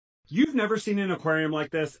You've never seen an aquarium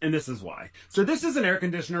like this, and this is why. So this is an air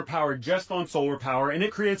conditioner powered just on solar power, and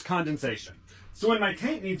it creates condensation. So when my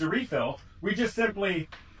tank needs a refill, we just simply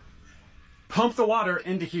pump the water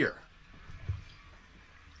into here.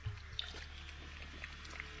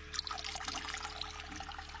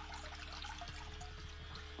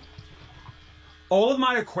 All of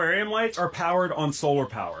my aquarium lights are powered on solar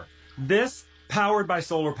power. This powered by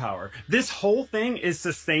solar power. This whole thing is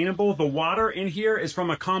sustainable. The water in here is from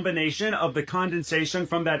a combination of the condensation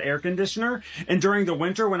from that air conditioner. And during the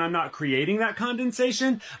winter, when I'm not creating that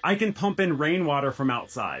condensation, I can pump in rainwater from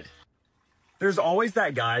outside. There's always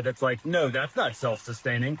that guy that's like, no, that's not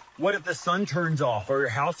self-sustaining. What if the sun turns off or your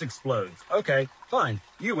house explodes? Okay, fine,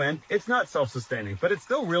 you win. It's not self-sustaining, but it's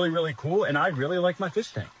still really, really cool. And I really like my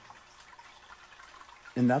fish tank.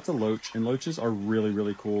 And that's a loach, and loaches are really,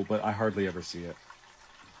 really cool, but I hardly ever see it.